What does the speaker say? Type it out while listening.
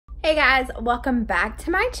Hey guys, welcome back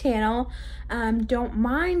to my channel. Don't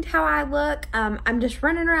mind how I look. I'm just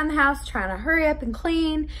running around the house trying to hurry up and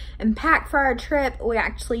clean and pack for our trip. We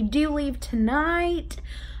actually do leave tonight.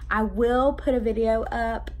 I will put a video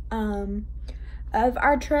up of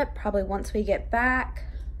our trip probably once we get back.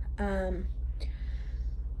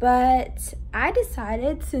 But I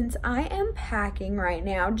decided, since I am packing right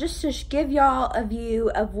now, just to give y'all a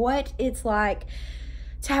view of what it's like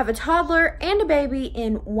to have a toddler and a baby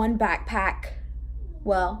in one backpack.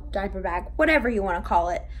 Well, diaper bag, whatever you want to call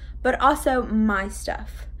it, but also my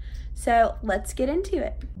stuff. So let's get into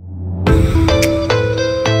it.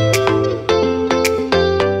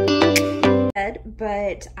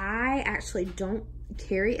 But I actually don't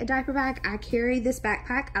carry a diaper bag. I carry this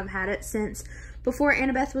backpack. I've had it since before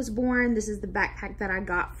Annabeth was born. This is the backpack that I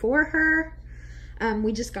got for her.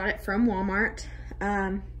 We just got it from Walmart.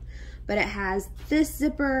 But it has this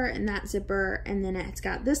zipper and that zipper, and then it's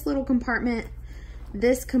got this little compartment,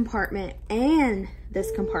 this compartment, and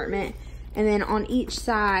this compartment. And then on each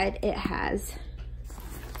side, it has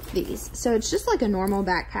these. So it's just like a normal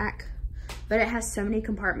backpack, but it has so many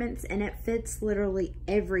compartments and it fits literally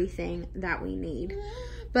everything that we need.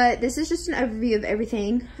 But this is just an overview of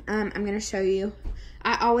everything. I'm gonna show you.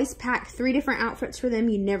 I always pack 3 different outfits for them.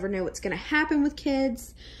 You never know what's gonna happen with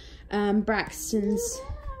kids. Braxton's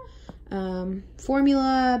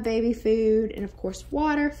formula, baby food, and of course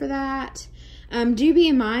water for that. Do be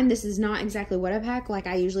in mind, this is not exactly what I pack. Like,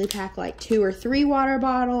 I usually pack like 2 or 3 water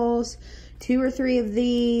bottles, 2 or 3 of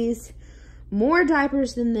these, more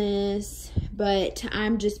diapers than this, but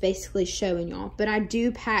I'm just basically showing y'all. But I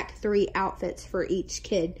do pack 3 outfits for each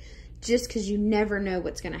kid, just because you never know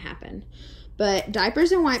what's gonna happen. But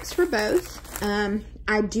diapers and wipes for both.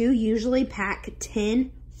 I do usually pack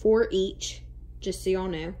 10 for each, just so y'all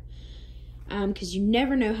know. Because you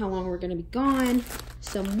never know how long we're going to be gone.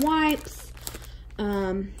 Some wipes.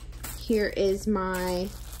 Here is my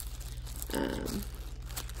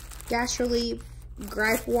gas relief,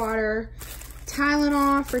 gripe water,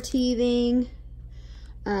 Tylenol for teething.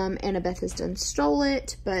 Annabeth has done stole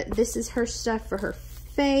it, but this is her stuff for her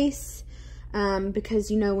face.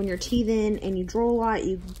 Because, you know, when you're teething and you drool a lot,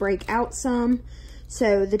 you break out some.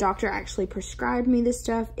 So the doctor actually prescribed me this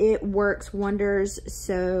stuff. It works wonders.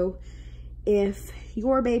 So if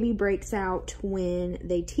your baby breaks out when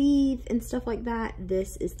they teeth and stuff like that,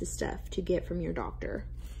 this is the stuff to get from your doctor.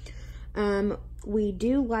 We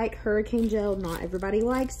do like hurricane gel. Not everybody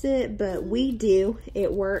likes it, but we do.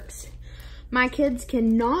 It works. My kids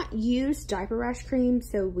cannot use diaper rash cream,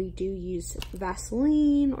 so we do use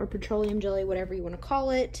Vaseline or petroleum jelly, whatever you want to call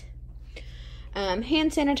it. Hand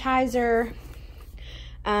sanitizer,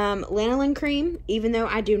 lanolin cream. Even though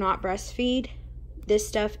I do not breastfeed, this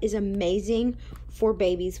stuff is amazing for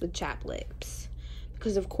babies with chapped lips,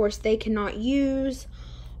 because of course they cannot use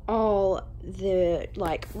all the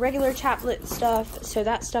like regular chapped lip stuff. So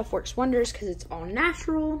that stuff works wonders because it's all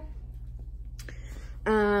natural.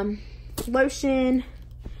 Lotion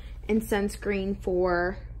and sunscreen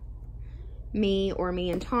for me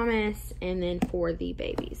and Thomas, and then for the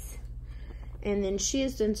babies. And then she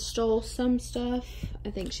has done stole some stuff.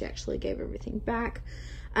 I think she actually gave everything back.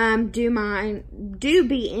 Do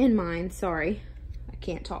be in mind, sorry, I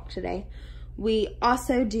can't talk today. We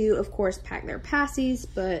also do, of course, pack their passies,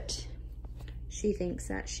 but she thinks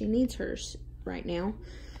that she needs hers right now.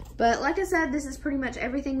 But like I said, this is pretty much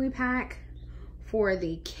everything we pack for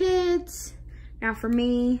the kids. Now for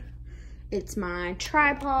me, it's my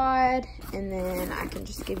tripod, and then I can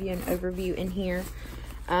just give you an overview in here.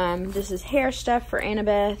 This is hair stuff for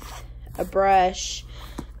Annabeth, a brush,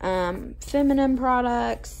 feminine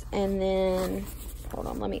products, and then, hold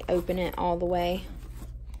on, let me open it all the way.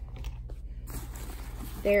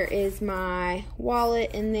 There is my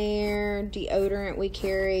wallet in there, deodorant we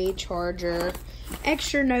carry, charger,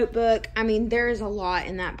 extra notebook. I mean, there is a lot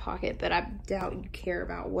in that pocket, but I doubt you care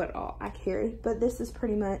about what all I carry. But this is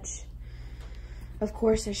pretty much, of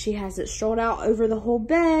course, as she has it strolled out over the whole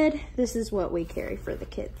bed, this is what we carry for the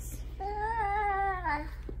kids.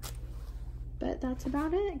 But that's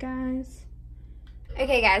about it, guys.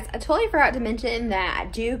 Okay, guys, I totally forgot to mention that I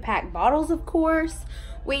do pack bottles, of course.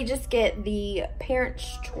 We just get the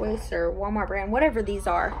Parents' Choice or Walmart brand, whatever these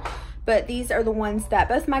are. But these are the ones that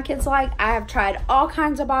both my kids like. I have tried all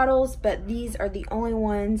kinds of bottles, but these are the only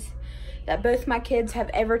ones that both my kids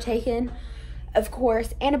have ever taken. Of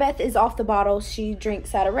course, Annabeth is off the bottle. She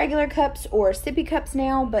drinks out of regular cups or sippy cups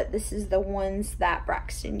now, but this is the ones that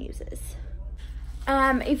Braxton uses.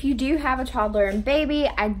 If you do have a toddler and baby,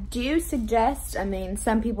 I do suggest, I mean,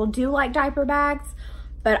 some people do like diaper bags,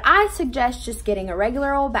 but I suggest just getting a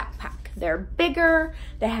regular old backpack. They're bigger,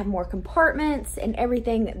 they have more compartments and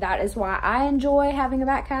everything. That is why I enjoy having a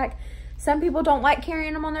backpack. Some people don't like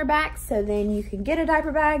carrying them on their backs, so then you can get a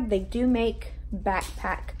diaper bag. They do make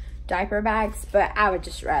backpack diaper bags, but I would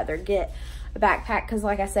just rather get a backpack because,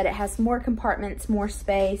 like I said, it has more compartments, more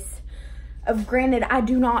space. Granted, I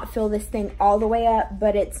do not fill this thing all the way up,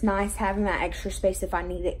 but it's nice having that extra space if I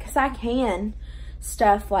need it, because I can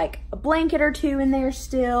stuff like a blanket or two in there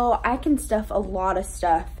still. I can stuff a lot of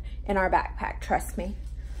stuff in our backpack, trust me.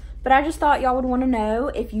 But I just thought y'all would want to know,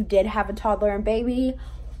 if you did have a toddler and baby,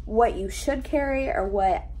 what you should carry or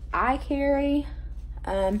what I carry.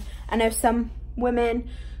 I know some women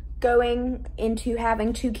going into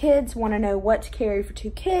having 2 kids want to know what to carry for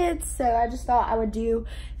 2 kids, so I just thought I would do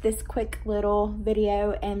this quick little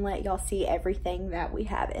video and let y'all see everything that we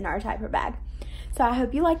have in our diaper bag. So I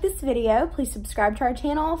hope you like this video. Please subscribe to our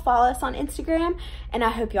channel, follow us on Instagram, and I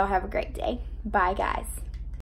hope y'all have a great day. Bye, guys.